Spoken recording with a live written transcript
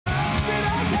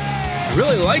I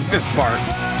really like this part.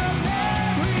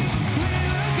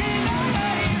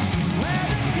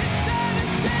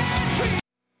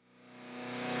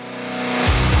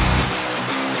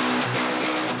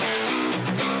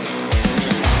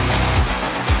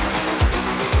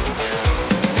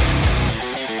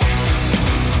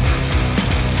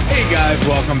 Hey guys,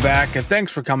 welcome back, and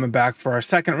thanks for coming back for our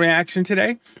second reaction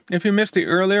today. If you missed the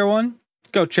earlier one,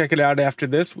 go check it out after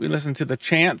this. We listened to The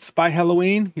Chance by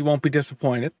Helloween. You won't be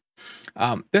disappointed.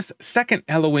 This second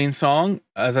Helloween song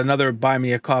is another Buy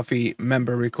Me a Coffee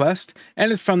member request,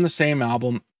 and it's from the same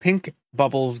album, Pink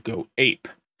Bubbles Go Ape.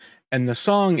 And the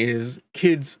song is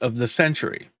Kids of the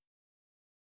Century.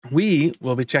 We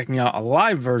will be checking out a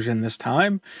live version this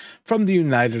time from the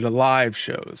United Alive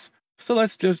shows. So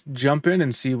let's just jump in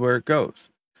and see where it goes.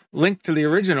 Link to the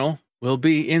original will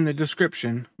be in the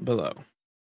description below.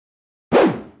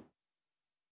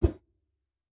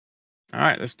 All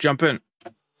right, let's jump in.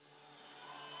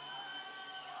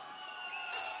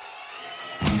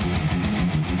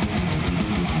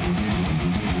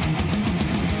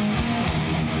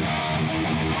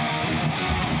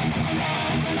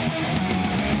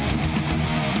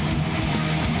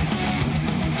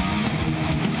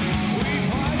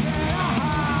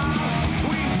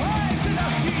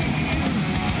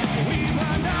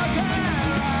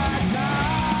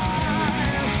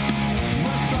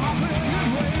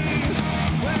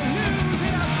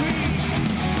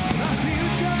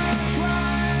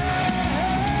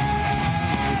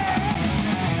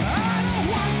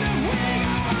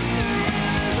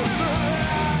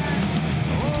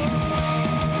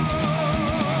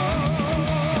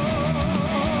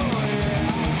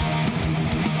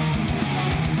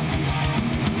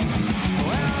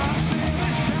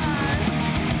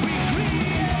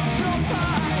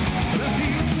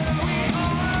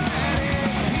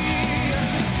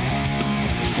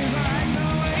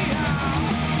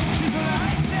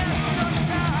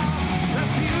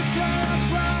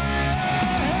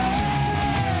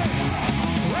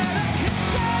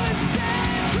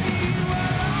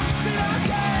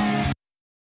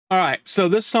 All right, so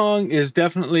this song is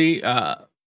definitely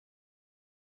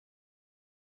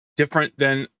different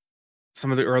than some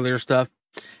of the earlier stuff.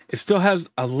 It still has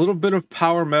a little bit of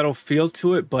power metal feel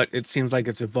to it, but it seems like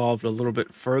it's evolved a little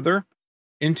bit further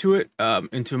into it,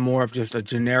 into more of just a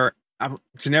generic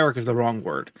is the wrong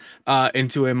word,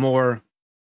 into a more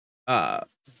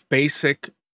basic,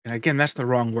 and again, that's the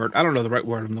wrong word. I don't know the right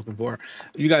word I'm looking for.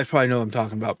 You guys probably know what I'm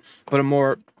talking about, but a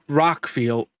more rock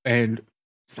feel, and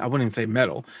I wouldn't even say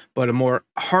metal, but a more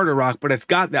harder rock, but it's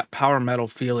got that power metal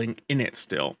feeling in it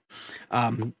still.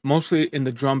 Mostly in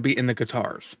the drum beat and the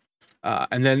guitars.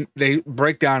 And then they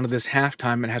break down to this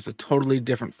halftime and has a totally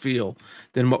different feel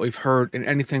than what we've heard in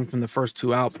anything from the first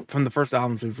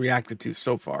albums we've reacted to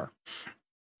so far.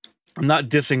 I'm not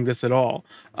dissing this at all.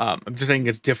 I'm just saying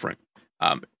it's different.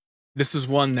 This is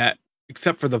one that,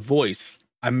 except for the voice,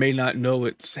 I may not know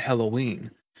it's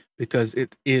Helloween because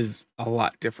it is a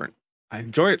lot different. I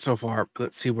enjoy it so far, but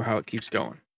let's see how it keeps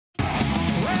going.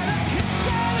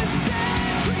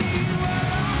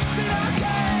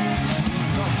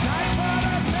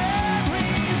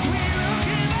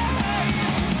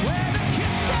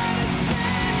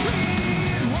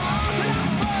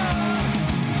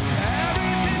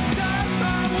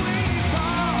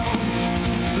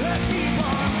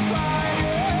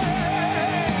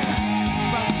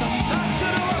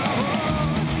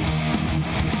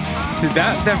 See,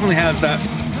 that definitely has that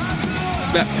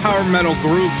power metal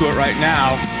groove to it right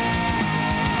now.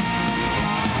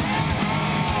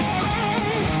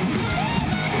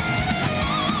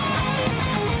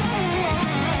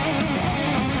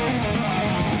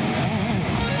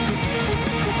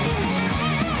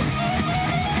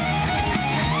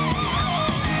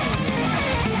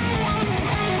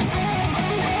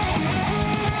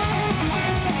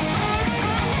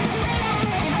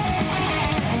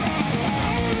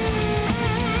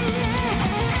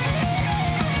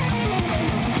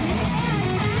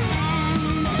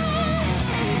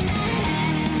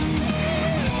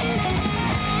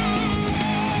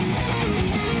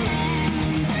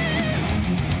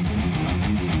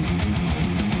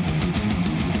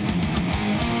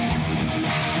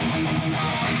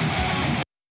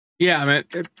 Yeah, I mean,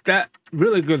 that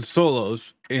really good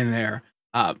solos in there.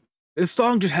 This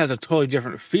song just has a totally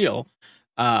different feel,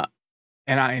 and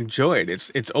I enjoy it.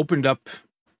 It's opened up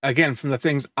again from the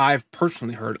things I've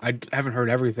personally heard. I haven't heard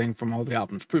everything from all the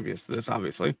albums previous to this,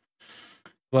 obviously,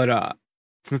 but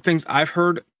from the things I've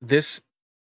heard, this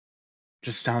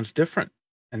just sounds different,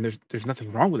 and there's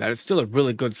nothing wrong with that. It's still a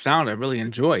really good sound. I really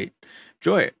enjoy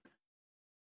it.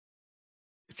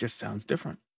 It just sounds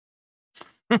different.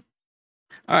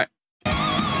 All right.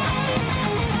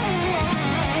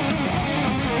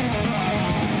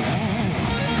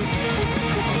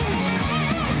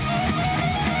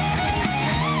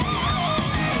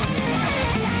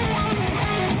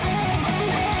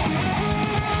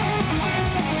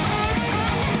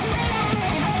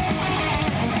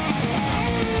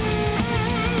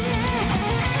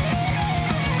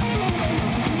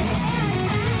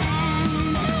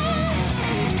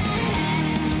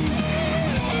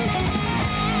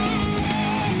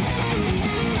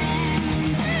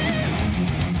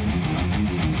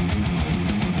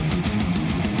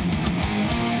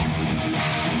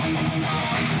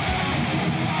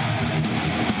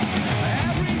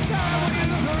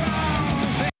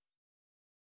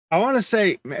 I want to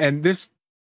say, and this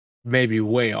may be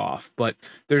way off, but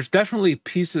there's definitely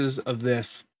pieces of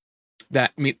this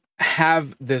that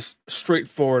have this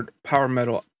straightforward power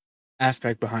metal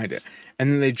aspect behind it,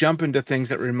 and then they jump into things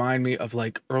that remind me of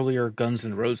like earlier Guns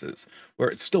N' Roses, where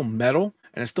it's still metal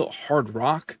and it's still hard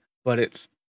rock, but it's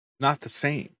not the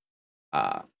same.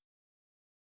 Uh,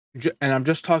 and I'm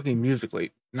just talking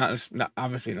musically, not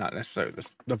obviously not necessarily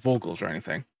the vocals or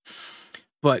anything,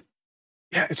 but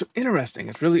yeah, it's interesting.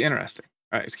 It's really interesting.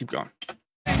 All right, let's keep going.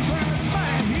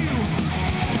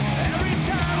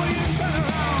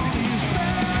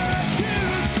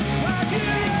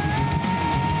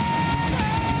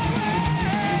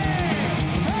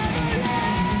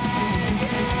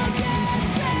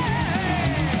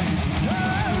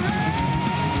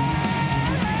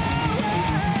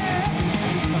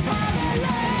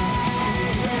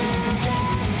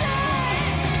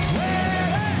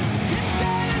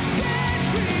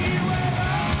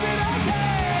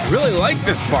 I really like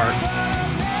this part.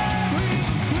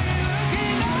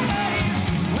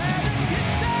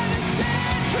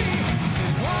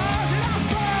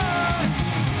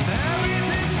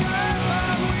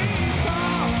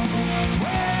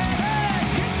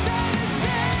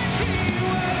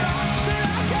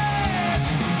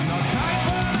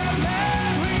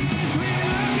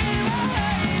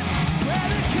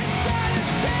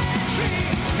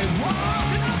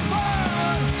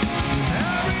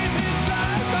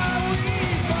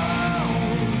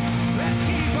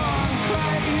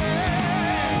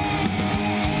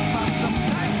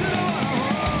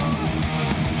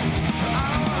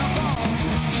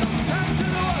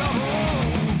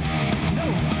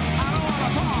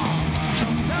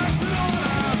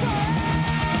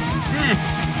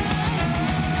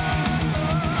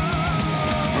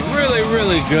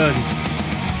 Really good.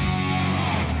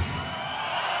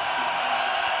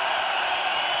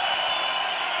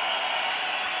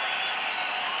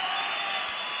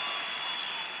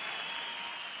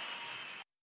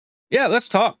 Yeah, let's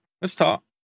talk. Let's talk.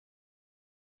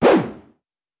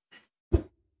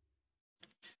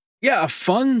 Yeah, a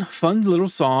fun little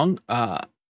song that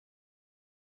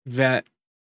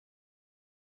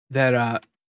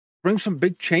brings some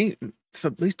big change,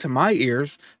 at least to my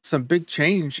ears, some big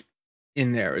change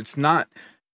in there. It's not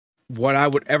what I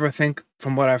would ever think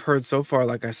from what I've heard so far,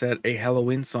 like I said, a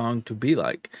Helloween song to be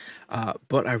like.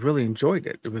 But I really enjoyed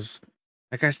it. It was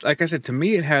like I said, to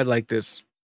me it had like this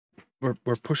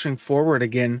we're pushing forward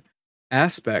again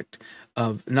aspect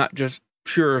of not just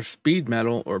pure speed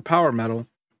metal or power metal,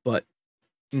 but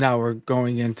now we're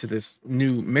going into this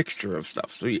new mixture of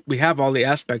stuff. So we have all the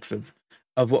aspects of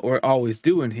what we're always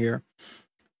doing here.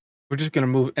 We're just going to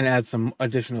move and add some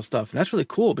additional stuff. And that's really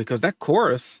cool because that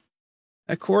chorus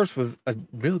was a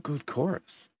real good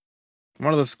chorus.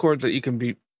 One of those chords that you can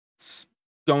be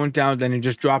going down, then you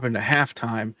just drop into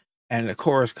halftime and the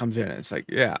chorus comes in. And it's like,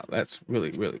 yeah, that's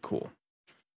really, really cool.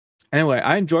 Anyway,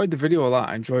 I enjoyed the video a lot.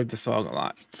 I enjoyed the song a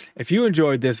lot. If you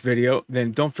enjoyed this video,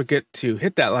 then don't forget to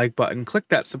hit that like button, click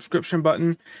that subscription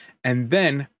button, and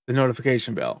then the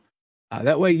notification bell.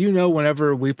 That way you know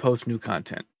whenever we post new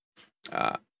content.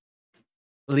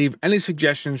 Leave any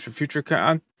suggestions for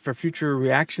future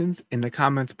reactions in the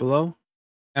comments below,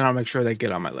 and I'll make sure they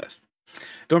get on my list.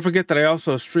 Don't forget that I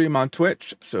also stream on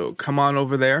Twitch, so come on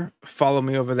over there, follow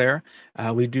me over there.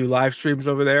 We do live streams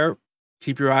over there.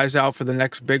 Keep your eyes out for the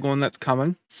next big one that's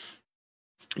coming.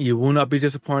 You will not be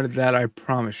disappointed, that I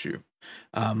promise you.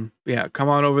 Yeah, come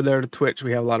on over there to Twitch.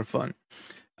 We have a lot of fun.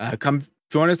 Come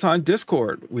join us on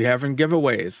Discord. We having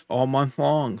giveaways all month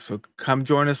long, so come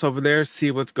join us over there,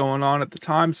 see what's going on at the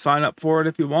time. Sign up for it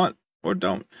if you want, or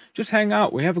don't. Just hang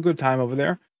out. We have a good time over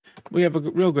there. We have a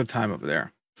real good time over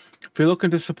there. If you're looking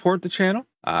to support the channel,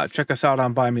 check us out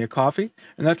on Buy Me a Coffee,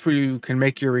 and that's where you can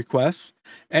make your requests,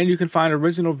 and you can find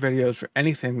original videos for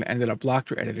anything that ended up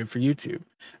blocked or edited for YouTube.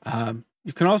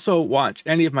 You can also watch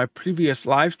any of my previous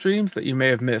live streams that you may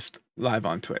have missed live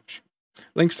on Twitch.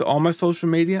 Links to all my social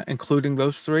media, including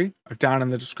those 3, are down in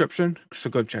the description, so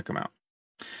go check them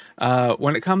out.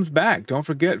 When it comes back, don't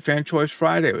forget Fan Choice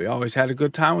Friday. We always had a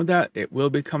good time with that. It will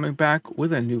be coming back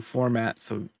with a new format,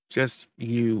 so just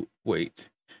you wait.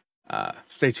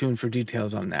 Stay tuned for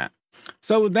details on that.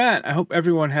 So with that, I hope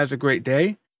everyone has a great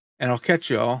day, and I'll catch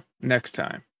you all next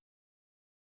time.